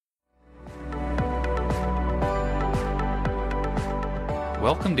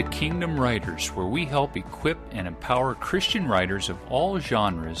Welcome to Kingdom Writers, where we help equip and empower Christian writers of all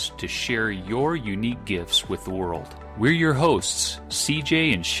genres to share your unique gifts with the world. We're your hosts,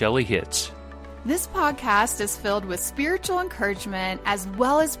 CJ and Shelly Hitz. This podcast is filled with spiritual encouragement as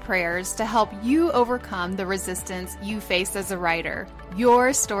well as prayers to help you overcome the resistance you face as a writer.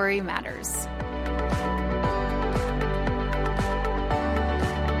 Your story matters.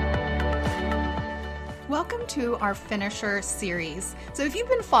 Welcome to our Finisher series. So if you've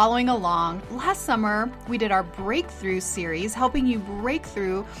been following along, last summer we did our Breakthrough series, helping you break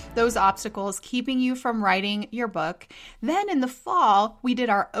through those obstacles, keeping you from writing your book. Then in the fall, we did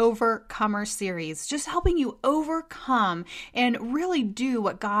our Overcomer series, just helping you overcome and really do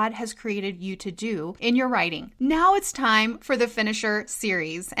what God has created you to do in your writing. Now it's time for the Finisher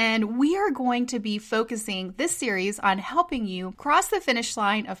series, and we are going to be focusing this series on helping you cross the finish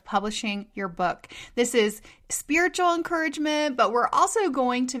line of publishing your book. This is spiritual encouragement, but we're also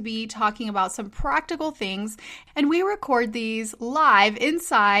going to be talking about some practical things, and we record these live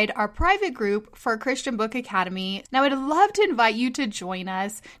inside our private group for Christian Book Academy. Now, I'd love to invite you to join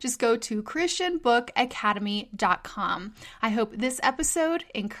us. Just go to christianbookacademy.com. I hope this episode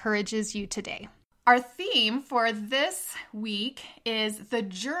encourages you today. Our theme for this week is the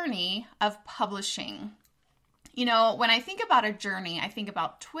journey of publishing. You know, when I think about a journey, I think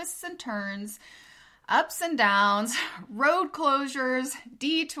about twists and turns, ups and downs, road closures,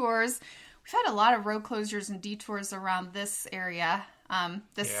 detours. We've had a lot of road closures and detours around this area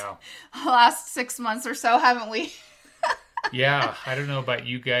last 6 months or so, haven't we? Yeah, I don't know about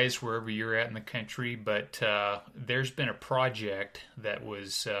you guys, wherever you're at in the country, but there's been a project that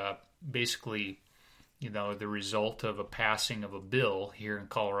was basically, the result of a passing of a bill here in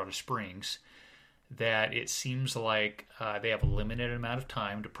Colorado Springs, that it seems like they have a limited amount of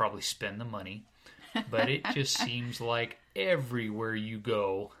time to probably spend the money. But it just seems like everywhere you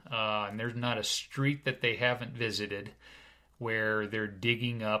go, and there's not a street that they haven't visited where they're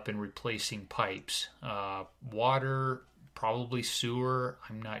digging up and replacing pipes. Water, probably sewer,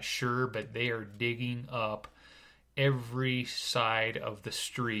 I'm not sure, but they are digging up every side of the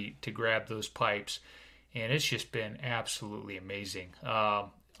street to grab those pipes. And it's just been absolutely amazing.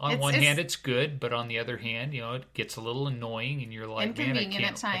 On one hand, it's good, but on the other hand, it gets a little annoying, and you're like, man,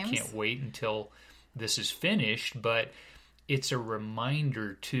 I can't wait until this is finished. But it's a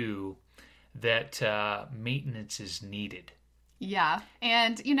reminder too that maintenance is needed. Yeah.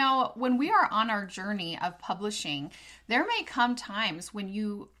 And, when we are on our journey of publishing, there may come times when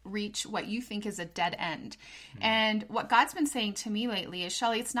you reach what you think is a dead end. Mm-hmm. And what God's been saying to me lately is,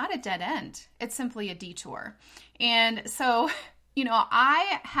 Shelly, it's not a dead end. It's simply a detour. And so,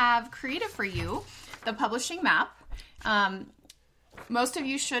 I have created for you the publishing map. Most of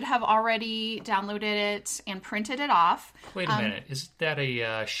you should have already downloaded it and printed it off. Wait a minute. Is that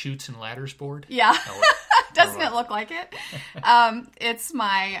a Chutes and Ladders board? Yeah. Doesn't it look like it? It's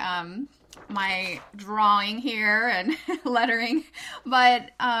my my drawing here and lettering.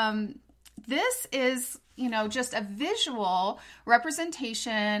 But this is, just a visual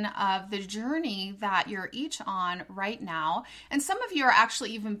representation of the journey that you're each on right now. And some of you are actually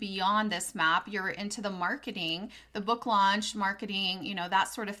even beyond this map. You're into the marketing, the book launch, marketing,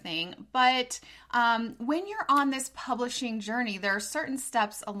 that sort of thing. But when you're on this publishing journey, there are certain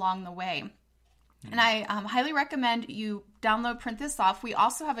steps along the way. And I highly recommend you download, print this off. We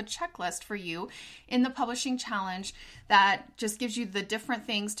also have a checklist for you in the Publishing Challenge that just gives you the different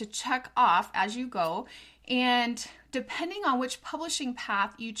things to check off as you go. And depending on which publishing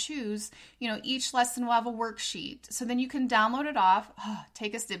path you choose, each lesson will have a worksheet. So then you can download it off,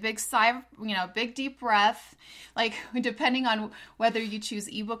 take a big sigh, big deep breath. Like, depending on whether you choose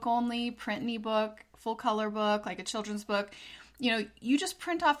ebook only, print an ebook, full color book, like a children's book, you just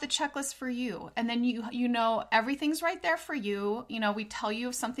print off the checklist for you, and then everything's right there for you. We tell you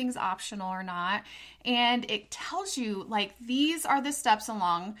if something's optional or not, and it tells you, like, these are the steps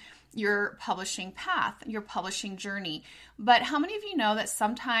along your publishing path, your publishing journey. But how many of you know that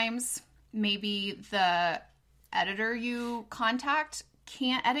sometimes maybe the editor you contact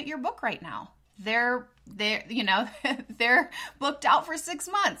can't edit your book right now? They're booked out for 6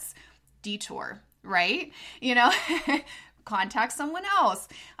 months. Detour, right? Contact someone else.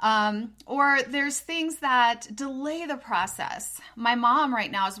 Or there's things that delay the process. My mom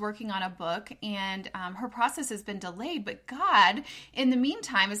right now is working on a book, and her process has been delayed, but God, in the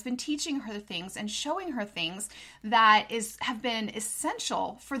meantime, has been teaching her things and showing her things that have been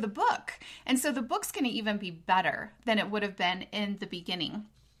essential for the book. And so the book's going to even be better than it would have been in the beginning.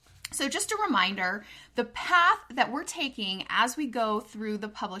 So just a reminder, the path that we're taking as we go through the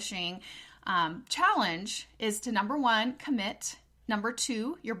publishing challenge is to, number one, commit. Number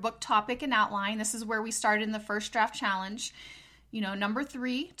 2, your book topic and outline. This is where we started in the first draft challenge. Number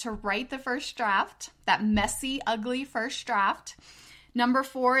 3, to write the first draft, that messy, ugly first draft. Number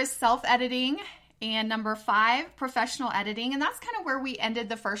 4 is self-editing. And number 5, professional editing. And that's kind of where we ended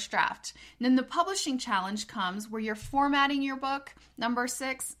the first draft. And then the publishing challenge comes where you're formatting your book. Number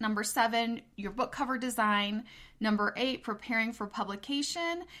 6, number 7, your book cover design. Number 8, preparing for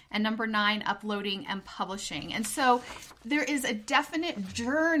publication. And number 9, uploading and publishing. And so there is a definite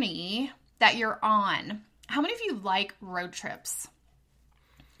journey that you're on. How many of you like road trips?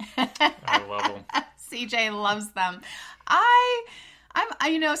 I love them. CJ loves them.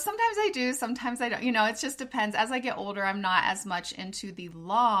 Sometimes I do, sometimes I don't. It just depends. As I get older, I'm not as much into the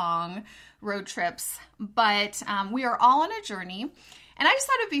long road trips, but we are all on a journey. And I just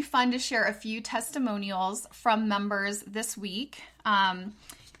thought it'd be fun to share a few testimonials from members this week.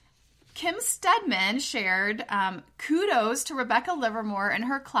 Kim Stedman shared kudos to Rebecca Livermore and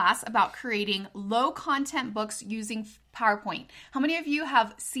her class about creating low-content books using PowerPoint. How many of you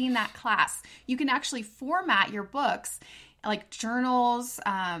have seen that class? You can actually format your books like journals,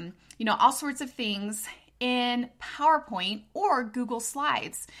 all sorts of things in PowerPoint or Google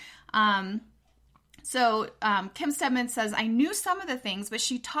Slides. So Kim Stedman says, I knew some of the things, but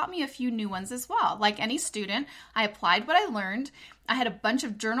she taught me a few new ones as well. Like any student, I applied what I learned. I had a bunch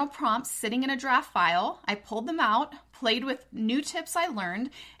of journal prompts sitting in a draft file. I pulled them out, played with new tips I learned,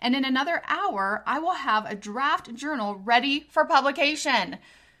 and in another hour, I will have a draft journal ready for publication.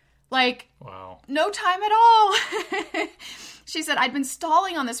 Wow. No time at all. She said, I'd been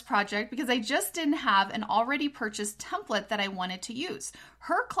stalling on this project because I just didn't have an already purchased template that I wanted to use.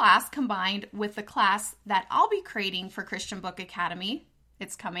 Her class combined with the class that I'll be creating for Christian Book Academy.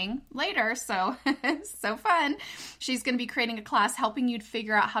 It's coming later, so so fun. She's going to be creating a class helping you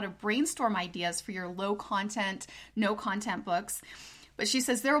figure out how to brainstorm ideas for your low content, no content books. But she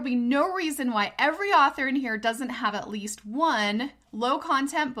says there will be no reason why every author in here doesn't have at least one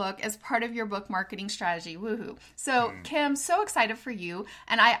low-content book as part of your book marketing strategy. Woohoo. So, Kim, so excited for you.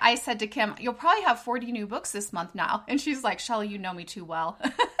 And I said to Kim, you'll probably have 40 new books this month now. And she's like, Shelly, you know me too well.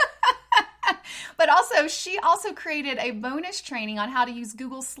 But also, she also created a bonus training on how to use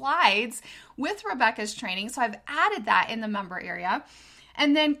Google Slides with Rebecca's training. So I've added that in the member area.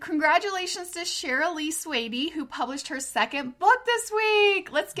 And then congratulations to Cheryl Lee Swady, who published her second book this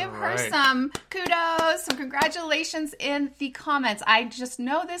week. Let's give her some kudos, some congratulations in the comments. I just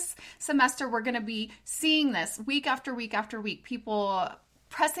know this semester we're going to be seeing this week after week after week, people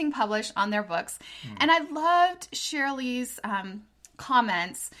pressing publish on their books. And I loved Cheryl Lee's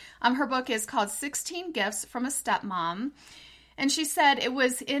comments. Her book is called 16 Gifts from a Stepmom. And she said it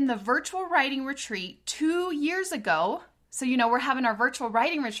was in the virtual writing retreat 2 years ago. So, we're having our virtual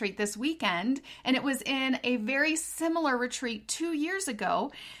writing retreat this weekend, and it was in a very similar retreat 2 years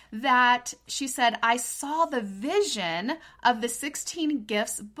ago that she said, I saw the vision of the 16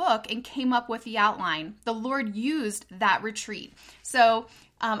 Gifts book and came up with the outline. The Lord used that retreat. So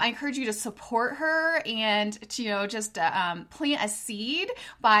I encourage you to support her and to, just plant a seed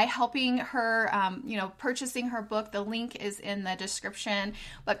by helping her, purchasing her book. The link is in the description.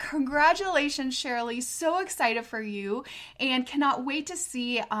 But congratulations, Shirley. So excited for you and cannot wait to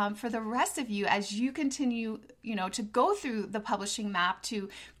see for the rest of you as you continue, to go through the publishing map, to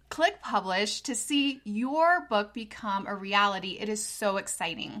click publish, to see your book become a reality. It is so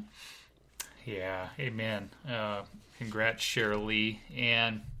exciting. Yeah, amen. Congrats, Shirley.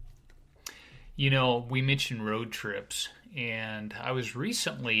 And, we mentioned road trips, and I was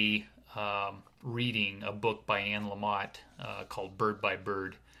recently reading a book by Anne Lamott called Bird by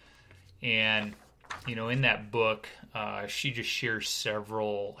Bird. And, in that book, she just shares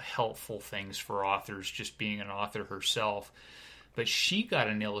several helpful things for authors, just being an author herself. But she got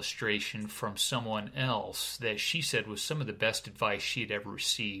an illustration from someone else that she said was some of the best advice she had ever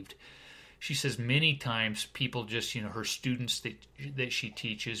received. She says many times people just, her students that she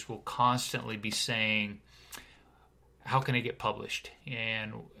teaches will constantly be saying, how can I get published?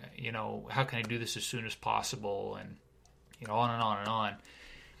 And, how can I do this as soon as possible? And, on and on and on.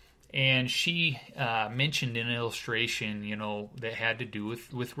 And she mentioned an illustration, that had to do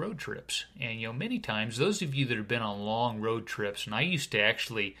with road trips. And, many times, those of you that have been on long road trips, and I used to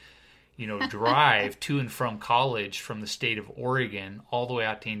actually, drive to and from college from the state of Oregon all the way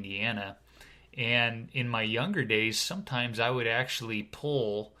out to Indiana. And in my younger days, sometimes I would actually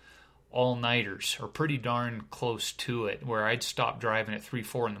pull all-nighters or pretty darn close to it, where I'd stop driving at 3,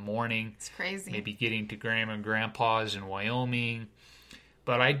 4 in the morning. It's crazy. Maybe getting to Grandma and Grandpa's in Wyoming.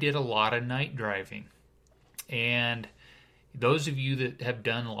 But I did a lot of night driving. And those of you that have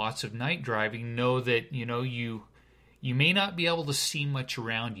done lots of night driving know that, you You may not be able to see much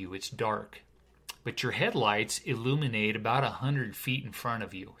around you. It's dark. But your headlights illuminate about 100 feet in front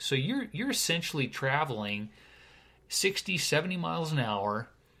of you. So you're essentially traveling 60, 70 miles an hour,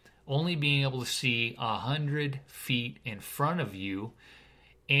 only being able to see 100 feet in front of you,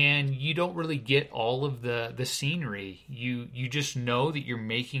 and you don't really get all of the scenery. You just know that you're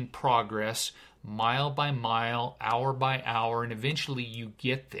making progress mile by mile, hour by hour, and eventually you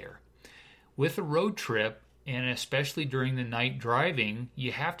get there. With a road trip, and especially during the night driving,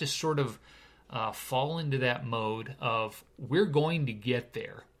 you have to sort of fall into that mode of, we're going to get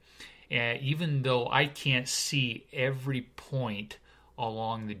there. Even though I can't see every point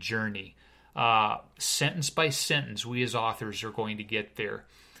along the journey. Sentence by sentence, we as authors are going to get there.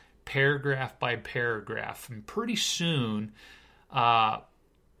 Paragraph by paragraph. And pretty soon,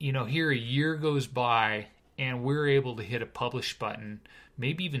 here a year goes by and we're able to hit a publish button,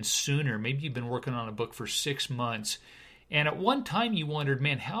 maybe even sooner. Maybe you've been working on a book for 6 months. And at one time you wondered,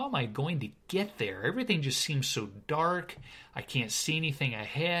 man, how am I going to get there? Everything just seems so dark. I can't see anything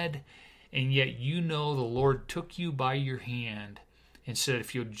ahead. And yet the Lord took you by your hand and said,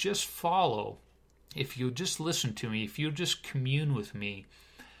 if you'll just follow, if you'll just listen to me, if you'll just commune with me,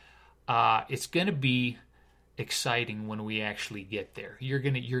 it's going to be exciting when we actually get there. You're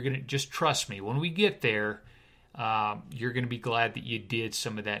gonna just trust me. When we get there, you're going to be glad that you did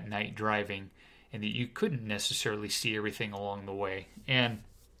some of that night driving and that you couldn't necessarily see everything along the way. And,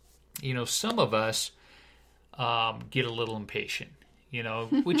 some of us get a little impatient,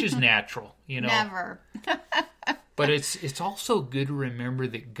 which is natural, Never. But it's also good to remember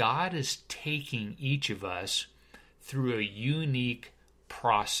that God is taking each of us through a unique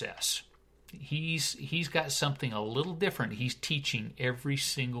process. He's got something a little different. He's teaching every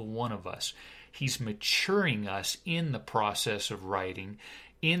single one of us. He's maturing us in the process of writing,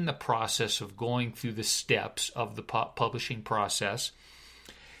 in the process of going through the steps of the publishing process.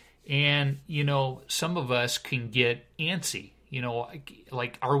 And, some of us can get antsy.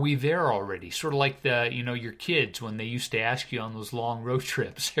 Like, are we there already? Sort of like your kids when they used to ask you on those long road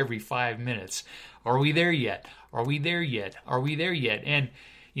trips every 5 minutes, are we there yet? Are we there yet? Are we there yet? And,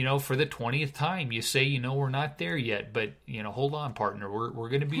 for the 20th time, you say, we're not there yet, but, hold on, partner, we're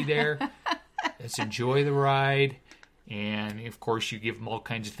going to be there. Let's enjoy the ride. And, of course, you give them all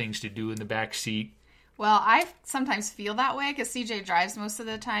kinds of things to do in the back seat. Well, I sometimes feel that way because CJ drives most of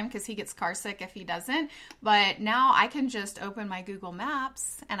the time because he gets car sick if he doesn't. But now I can just open my Google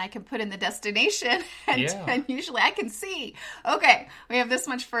Maps and I can put in the destination and usually I can see, okay, we have this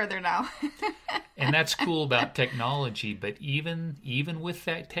much further now. And that's cool about technology. But even with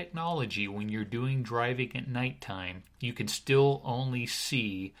that technology, when you're doing driving at nighttime, you can still only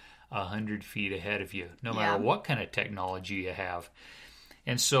see 100 feet ahead of you, no matter what kind of technology you have.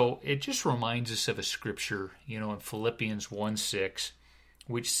 And so it just reminds us of a scripture, in Philippians 1:6,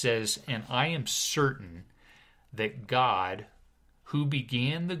 which says, and I am certain that God, who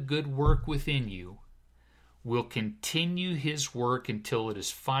began the good work within you, will continue his work until it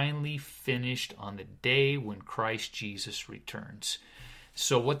is finally finished on the day when Christ Jesus returns.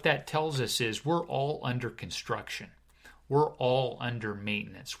 So what that tells us is we're all under construction. We're all under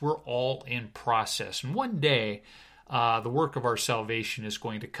maintenance. We're all in process. And one day, the work of our salvation is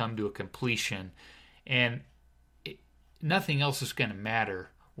going to come to a completion, and nothing else is going to matter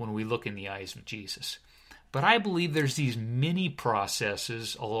when we look in the eyes of Jesus. But I believe there's these mini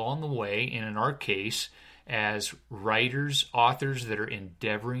processes along the way, and in our case, as writers, authors that are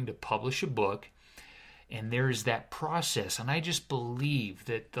endeavoring to publish a book, and there is that process. And I just believe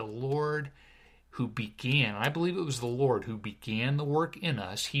that the Lord I believe it was the Lord who began the work in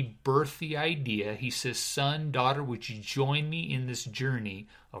us. He birthed the idea. He says, son, daughter, would you join me in this journey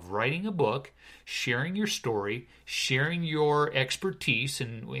of writing a book, sharing your story, sharing your expertise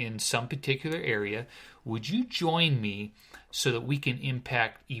in some particular area? Would you join me so that we can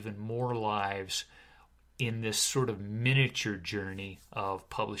impact even more lives in this sort of miniature journey of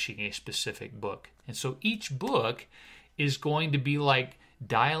publishing a specific book? And so each book is going to be like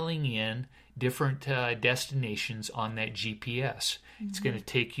dialing in different destinations on that GPS. Mm-hmm. It's going to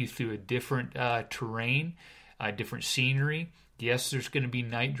take you through a different terrain, different scenery. Yes, there's going to be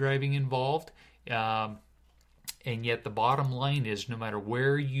night driving involved. And yet the bottom line is no matter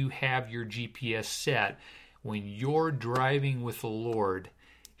where you have your GPS set, when you're driving with the Lord,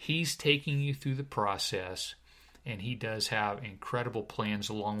 he's taking you through the process, and he does have incredible plans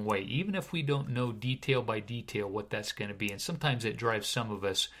along the way, even if we don't know detail by detail what that's going to be. And sometimes it drives some of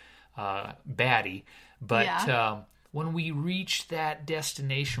us batty, but when we reach that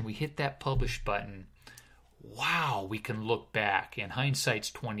destination, we hit that publish button, wow, we can look back. And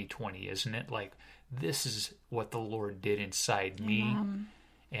hindsight's 2020, isn't it? Like, this is what the Lord did inside me.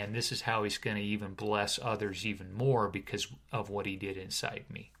 And this is how he's going to even bless others even more because of what he did inside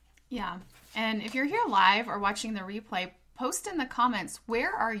me. Yeah. And if you're here live or watching the replay, post in the comments,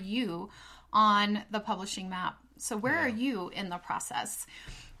 where are you on the publishing map? So where are you in the process?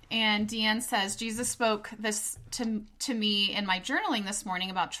 And Deanne says, Jesus spoke this to me in my journaling this morning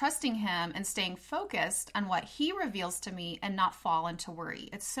about trusting him and staying focused on what he reveals to me and not fall into worry.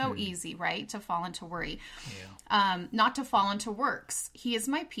 It's so easy, right, to fall into worry. Yeah. Not to fall into works. He is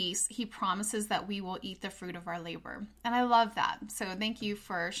my peace. He promises that we will eat the fruit of our labor. And I love that. So thank you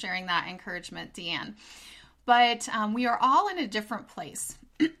for sharing that encouragement, Deanne. But we are all in a different place.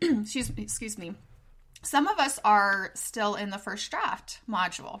 Excuse me. Some of us are still in the first draft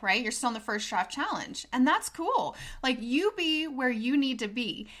module, right? You're still in the first draft challenge, and that's cool. Like, you be where you need to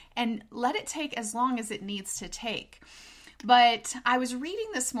be and let it take as long as it needs to take. But I was reading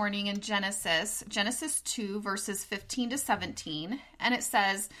this morning in Genesis 2, verses 15 to 17, and it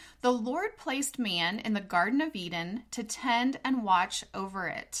says, "The Lord placed man in the Garden of Eden to tend and watch over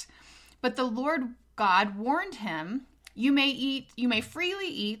it. But the Lord God warned him, You may freely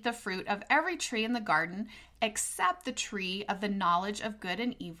eat the fruit of every tree in the garden, except the tree of the knowledge of good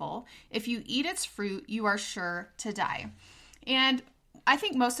and evil. If you eat its fruit, you are sure to die." And I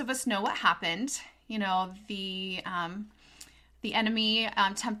think most of us know what happened. You know, the enemy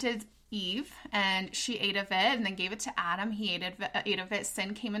tempted Eve, and she ate of it and then gave it to Adam. He ate of it.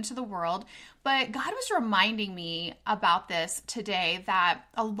 Sin came into the world. But God was reminding me about this today, that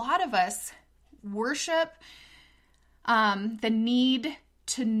a lot of us worship the need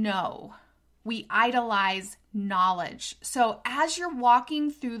to know. We idolize knowledge. So as you're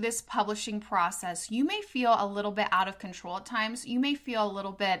walking through this publishing process, you may feel a little bit out of control at times. You may feel a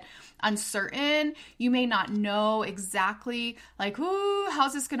little bit uncertain. You may not know exactly, like,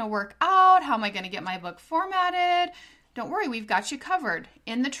 how's this going to work out? How am I going to get my book formatted? Don't worry, we've got you covered.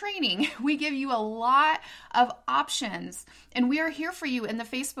 In the training, we give you a lot of options, and we are here for you in the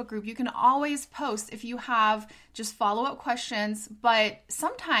Facebook group. You can always post if you have just follow-up questions, but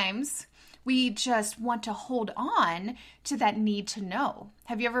sometimes we just want to hold on to that need to know.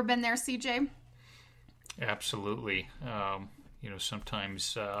 Have you ever been there, CJ? Absolutely.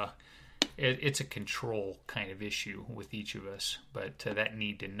 Sometimes it's a control kind of issue with each of us, but that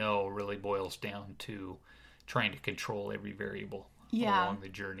need to know really boils down to trying to control every variable along the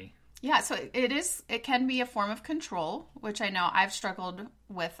journey. Yeah, so it can be a form of control, which I know I've struggled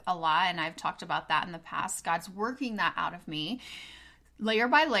with a lot, and I've talked about that in the past. God's working that out of me layer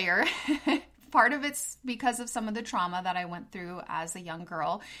by layer. Part of it's because of some of the trauma that I went through as a young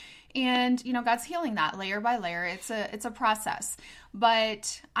girl. And, God's healing that layer by layer. It's a process.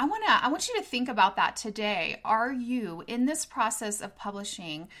 But I want you to think about that today. Are you in this process of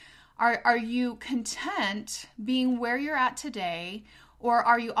publishing? Are you content being where you're at today, or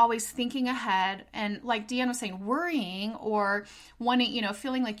are you always thinking ahead and, like Deanne was saying, worrying or wanting,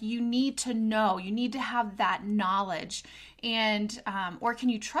 feeling like you need to know, you need to have that knowledge, and or can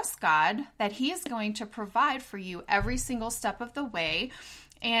you trust God that He is going to provide for you every single step of the way?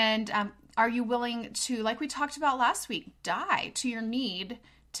 And are you willing to, like we talked about last week, die to your need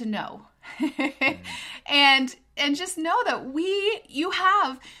to know? and just know that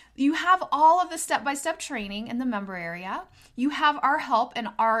you have all of the step-by-step training in the member area. You have our help and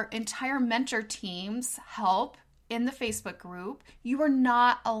our entire mentor team's help in the Facebook group. You are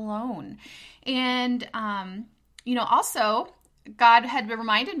not alone. And, also, God had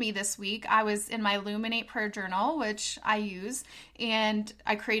reminded me this week, I was in my Illuminate prayer journal, which I use, and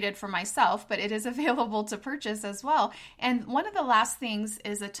I created for myself, but it is available to purchase as well. And one of the last things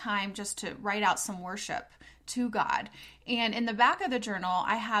is a time just to write out some worship to God. And in the back of the journal,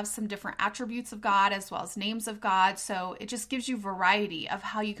 I have some different attributes of God as well as names of God. So it just gives you variety of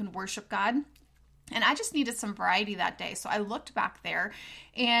how you can worship God. And I just needed some variety that day. So I looked back there,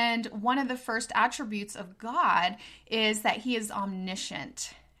 and one of the first attributes of God is that He is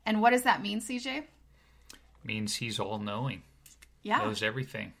omniscient. And what does that mean, CJ? It means He's all-knowing. Yeah. Knows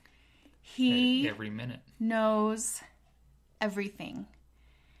everything. He every minute. Knows everything.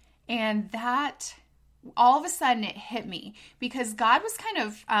 And that, all of a sudden, it hit me, because God was kind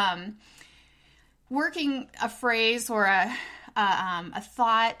of working a phrase or a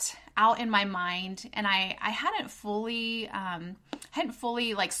thought out in my mind, and I hadn't fully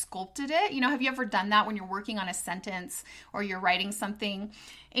like sculpted it. Have you ever done that when you're working on a sentence or you're writing something?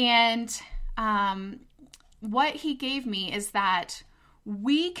 And what He gave me is that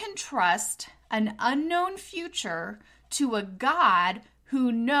we can trust an unknown future to a God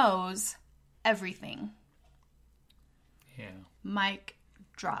who knows everything. Mic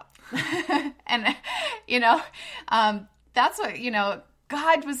drop. And, that's what,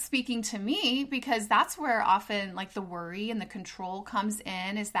 God was speaking to me, because that's where often like the worry and the control comes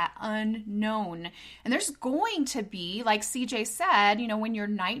in, is that unknown. And there's going to be, like CJ said, when you're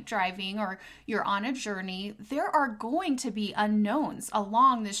night driving or you're on a journey, there are going to be unknowns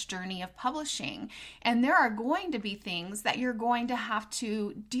along this journey of publishing. And there are going to be things that you're going to have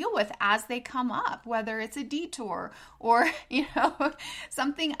to deal with as they come up, whether it's a detour or,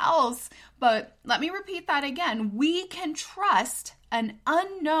 something else. But let me repeat that again. We can trust an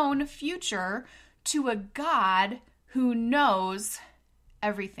unknown future to a God who knows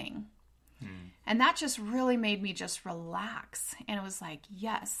everything. And that just really made me just relax. And it was like,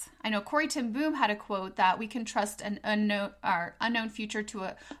 yes. I know Corrie ten Boom had a quote that we can trust an unknown future to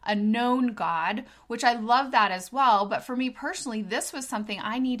a known God, which I love that as well. But for me personally, this was something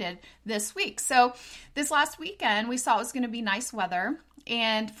I needed this week. So this last weekend, we saw it was going to be nice weather.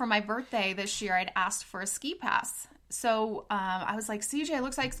 And for my birthday this year, I'd asked for a ski pass. So I was like, CJ, it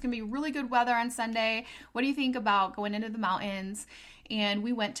looks like it's going to be really good weather on Sunday. What do you think about going into the mountains? And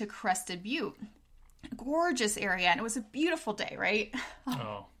we went to Crested Butte. Gorgeous area. And it was a beautiful day, right?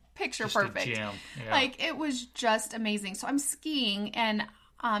 Oh, picture just perfect. A jam. Yeah. Like, it was just amazing. So I'm skiing, and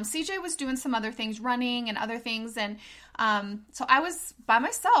CJ was doing some other things, running and other things. And so I was by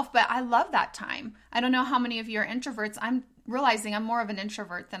myself, but I love that time. I don't know how many of you are introverts. I'm realizing I'm more of an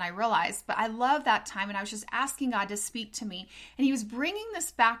introvert than I realized, but I love that time. And I was just asking God to speak to me. And he was bringing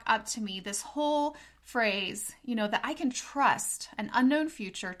this back up to me, this whole phrase, that I can trust an unknown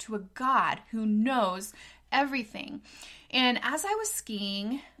future to a God who knows everything. And as I was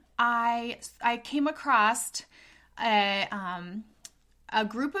skiing, I came across a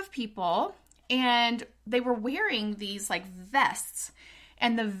group of people, and they were wearing these like vests,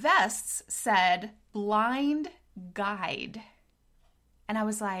 and the vests said blind guide. And I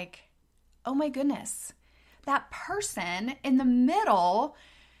was like, oh my goodness, that person in the middle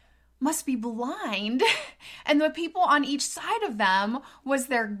must be blind, and the people on each side of them was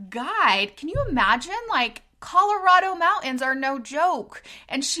their guide. Can you imagine? Like, Colorado mountains are no joke,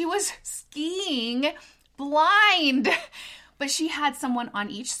 and she was skiing blind. But she had someone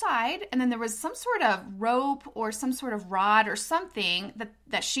on each side, and then there was some sort of rope or some sort of rod or something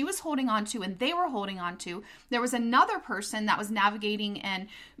that she was holding on to and they were holding on to. There was another person that was navigating and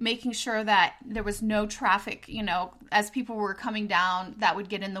making sure that there was no traffic, as people were coming down that would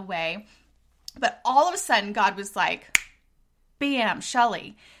get in the way. But all of a sudden, God was like, bam,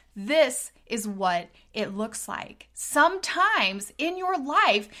 Shelly, this is what it looks like. Sometimes in your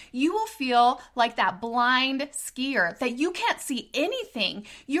life, you will feel like that blind skier, that you can't see anything.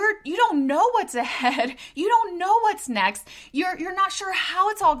 You don't know what's ahead. You don't know what's next. You're not sure how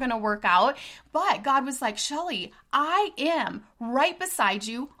it's all going to work out. But God was like, Shelly, I am right beside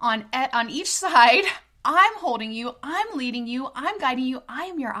you on each side. I'm holding you. I'm leading you. I'm guiding you. I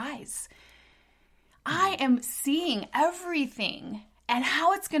am your eyes. I am seeing everything and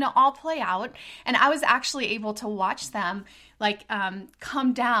how it's going to all play out. And I was actually able to watch them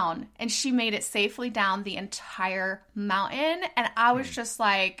come down, and she made it safely down the entire mountain. And I was just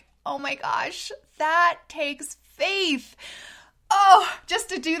like, oh my gosh, that takes faith. Oh, just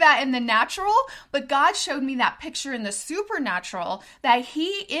to do that in the natural. But God showed me that picture in the supernatural, that he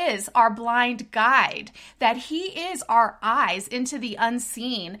is our blind guide, that he is our eyes into the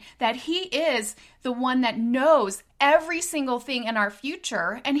unseen, that he is the one that knows every single thing in our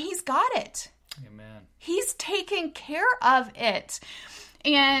future, and he's got it. Amen. He's taken care of it.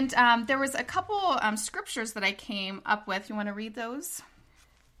 And there was a couple scriptures that I came up with. You want to read those?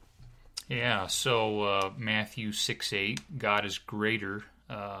 Yeah, so Matthew 6:8, God is greater,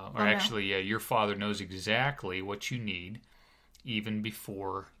 your Father knows exactly what you need, even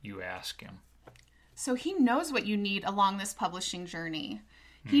before you ask him. So he knows what you need along this publishing journey.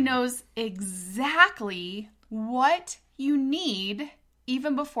 He knows exactly what you need,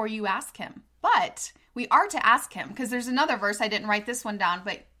 even before you ask him. But we are to ask him, because there's another verse, I didn't write this one down,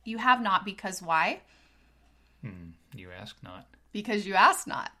 but you have not because why? You ask not. Because you ask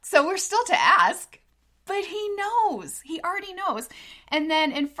not. So we're still to ask, but he knows. He already knows. And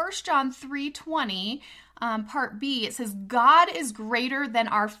then in 1 John 3:20, part B, it says, God is greater than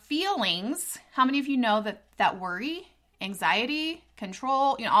our feelings. How many of you know that worry, anxiety,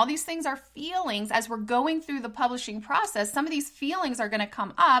 control, all these things are feelings. As we're going through the publishing process, some of these feelings are going to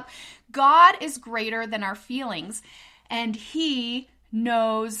come up. God is greater than our feelings, and he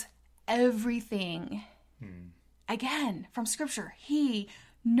knows everything. Again, from scripture, he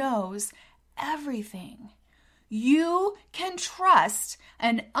knows everything. You can trust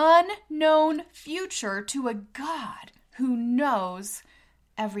an unknown future to a God who knows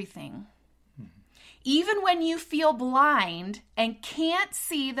everything. Even when you feel blind and can't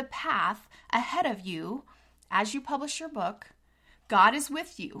see the path ahead of you, as you publish your book, God is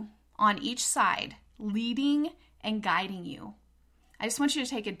with you on each side, leading and guiding you. I just want you to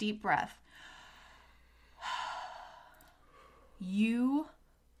take a deep breath. You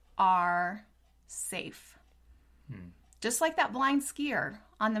are safe. Just like that blind skier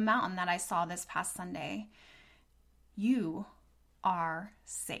on the mountain that I saw this past Sunday, you are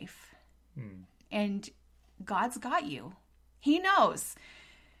safe. And God's got you. He knows.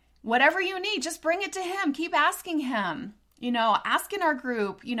 Whatever you need, just bring it to him. Keep asking him. Ask in our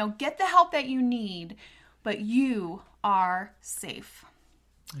group, get the help that you need. But you are safe.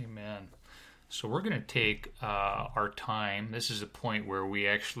 Amen. So we're going to take our time. This is a point where we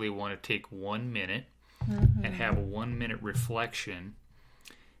actually want to take 1 minute and have a 1 minute reflection.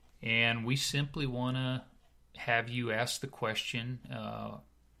 And we simply want to have you ask the question,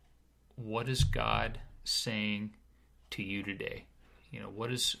 what is God saying to you today?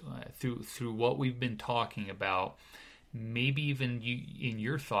 What is through what we've been talking about, maybe even you, in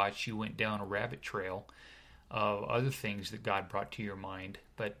your thoughts, you went down a rabbit trail of other things that God brought to your mind.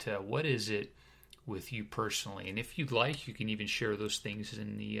 But what is it with you personally? And if you'd like, you can even share those things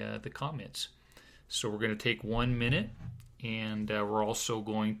in the comments. So we're going to take 1 minute, and we're also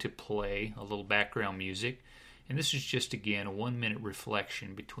going to play a little background music. And this is just, again, a 1 minute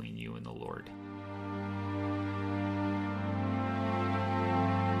reflection between you and the Lord.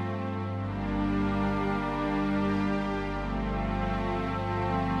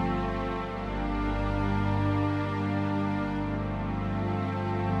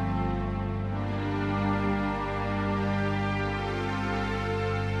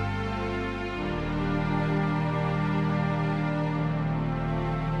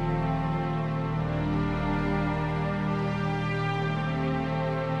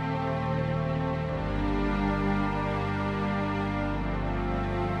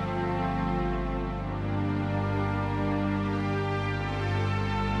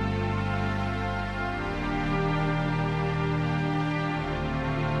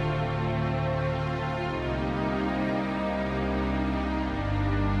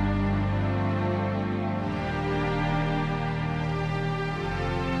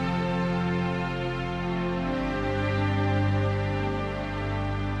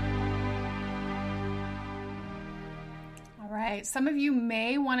 Some of you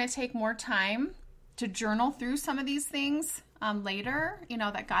may want to take more time to journal through some of these things later,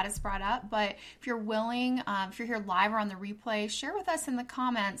 that God has brought up. But if you're willing, if you're here live or on the replay, share with us in the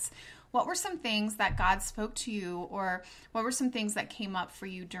comments, what were some things that God spoke to you, or what were some things that came up for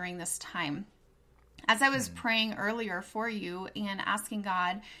you during this time? As I was praying earlier for you and asking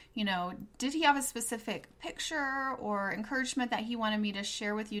God, did he have a specific picture or encouragement that he wanted me to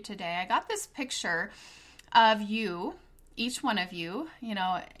share with you today? I got this picture of you, each one of you,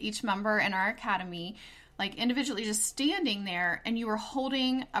 each member in our academy, like individually just standing there, and you were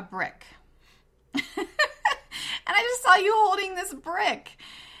holding a brick. And I just saw you holding this brick.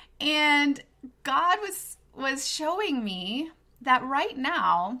 And God was showing me that right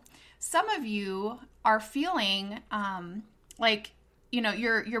now, some of you are feeling like,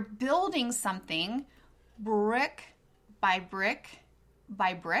 you're building something brick by brick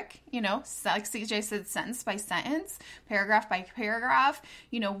by brick, like CJ said, sentence by sentence, paragraph by paragraph,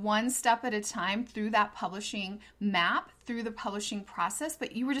 one step at a time through that publishing map, through the publishing process.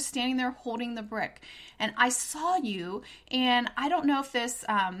 But you were just standing there holding the brick. And I saw you, and I don't know if this,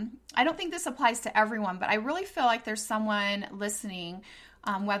 I don't think this applies to everyone, but I really feel like there's someone listening,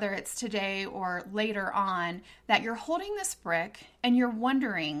 whether it's today or later on, that you're holding this brick and you're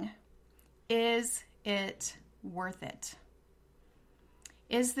wondering, is it worth it?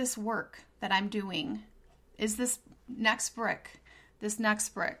 Is this work that I'm doing, is this next brick, this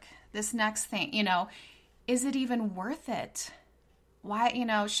next thing, is it even worth it? Why,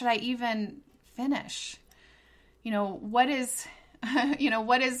 should I even finish? What is,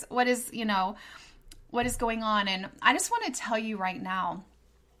 what is going on? And I just want to tell you right now,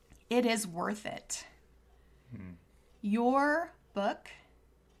 it is worth it. Your book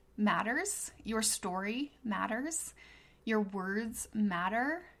matters. Your story matters. Your words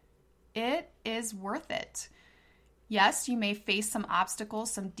matter. It is worth it. Yes, you may face some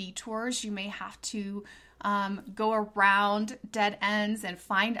obstacles, some detours. You may have to go around dead ends and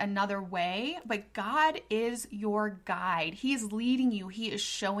find another way. But God is your guide. He is leading you. He is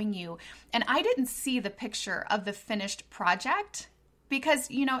showing you. And I didn't see the picture of the finished project, because,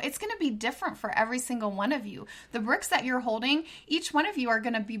 it's going to be different for every single one of you. The bricks that you're holding, each one of you are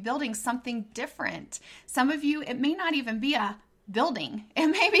going to be building something different. Some of you, it may not even be a building. It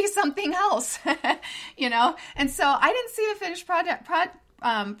may be something else, And so I didn't see the finished project,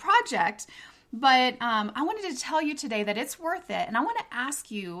 but I wanted to tell you today that it's worth it. And I want to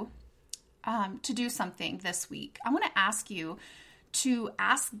ask you to do something this week. I want to ask you to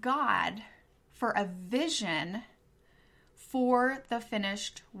ask God for a vision for the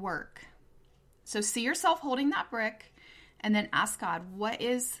finished work. So see yourself holding that brick and then ask God, what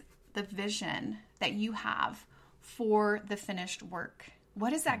is the vision that you have for the finished work?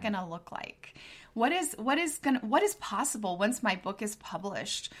 What is that going to look like? What is possible once my book is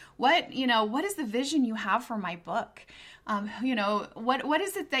published? What is the vision you have for my book? What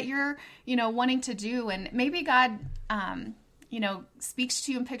is it that you're, wanting to do? And maybe God, speaks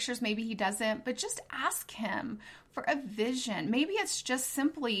to you in pictures. Maybe he doesn't, but just ask him for a vision. Maybe it's just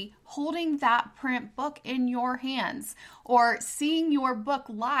simply holding that print book in your hands or seeing your book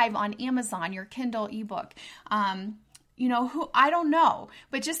live on Amazon, your Kindle ebook. I don't know,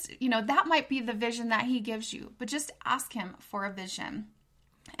 but just, that might be the vision that he gives you, but just ask him for a vision.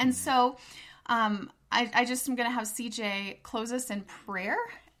 And so, I just am going to have CJ close us in prayer,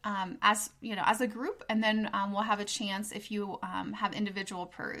 as a group, and then we'll have a chance if you have individual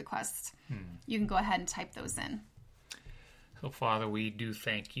prayer requests. You can go ahead and type those in. So, Father, we do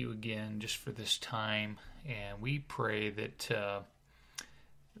thank you again just for this time, and we pray that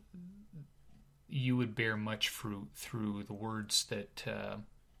you would bear much fruit through the words that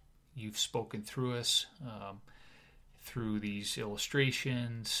you've spoken through us, through these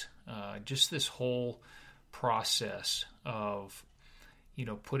illustrations, just this whole process of,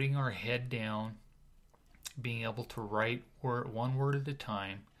 putting our head down, being able to write one word at a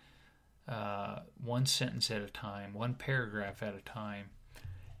time, one sentence at a time, one paragraph at a time.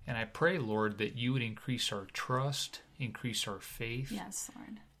 And I pray, Lord, that you would increase our trust, increase our faith. Yes,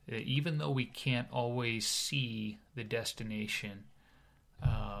 Lord. That even though we can't always see the destination,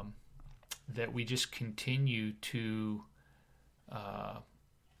 that we just continue to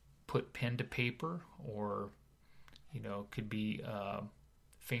put pen to paper, or, could be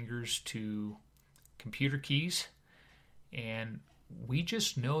fingers to computer keys, and we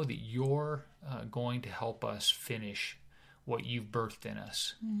just know that you're going to help us finish what you've birthed in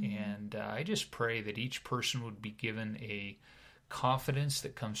us. And I just pray that each person would be given a confidence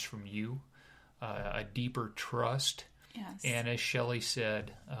that comes from you, a deeper trust. Yes. And as Shelley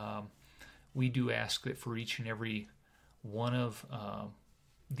said, we do ask that for each and every one of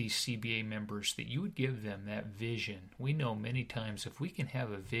these CBA members, that you would give them that vision. We know many times if we can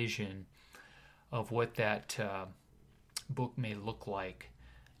have a vision of what that book may look like,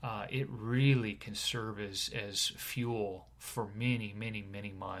 it really can serve as fuel for many, many,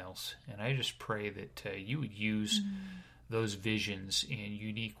 many miles. And I just pray that you would use those visions in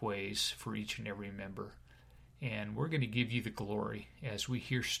unique ways for each and every member. And we're going to give you the glory as we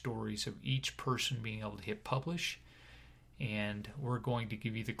hear stories of each person being able to hit publish. And we're going to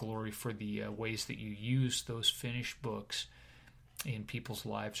give you the glory for the ways that you use those finished books in people's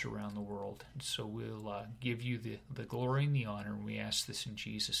lives around the world. And so we'll give you the glory and the honor, and we ask this in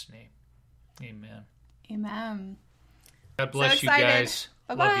Jesus' name. Amen. Amen. God bless you guys.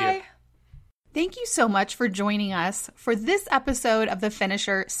 Bye-bye. Love you. Thank you so much for joining us for this episode of the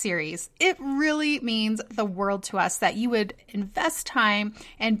Finisher series. It really means the world to us that you would invest time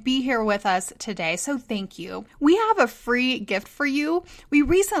and be here with us today. So thank you. We have a free gift for you. We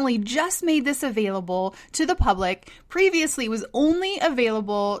recently just made this available to the public. Previously, it was only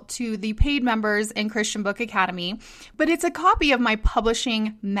available to the paid members in Christian Book Academy, but it's a copy of my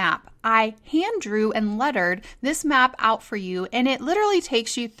publishing map. I hand drew and lettered this map out for you, and it literally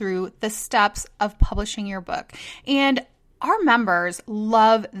takes you through the steps of publishing your book. And our members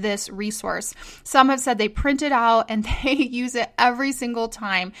love this resource. Some have said they print it out and they use it every single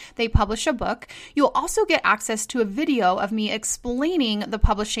time they publish a book. You'll also get access to a video of me explaining the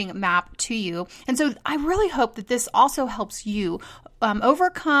publishing map to you. And so I really hope that this also helps you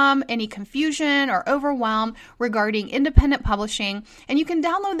overcome any confusion or overwhelm regarding independent publishing. And you can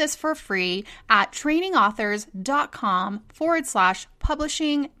download this for free at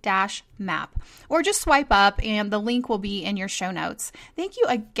trainingauthors.com/publishing-map, or just swipe up and the link will be in your show notes. Thank you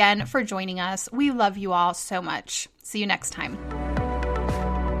again for joining us. We love you all so much. See you next time.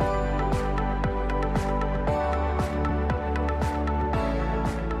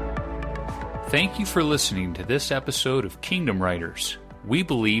 Thank you for listening to this episode of Kingdom Writers. We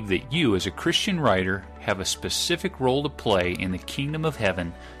believe that you, as a Christian writer, have a specific role to play in the kingdom of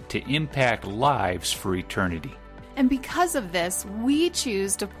heaven to impact lives for eternity. And because of this, we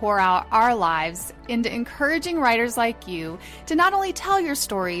choose to pour out our lives into encouraging writers like you to not only tell your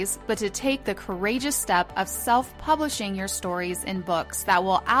stories, but to take the courageous step of self-publishing your stories in books that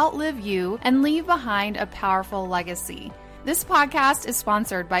will outlive you and leave behind a powerful legacy. This podcast is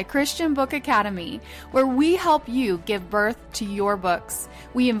sponsored by Christian Book Academy, where we help you give birth to your books.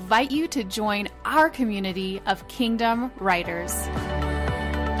 We invite you to join our community of kingdom writers.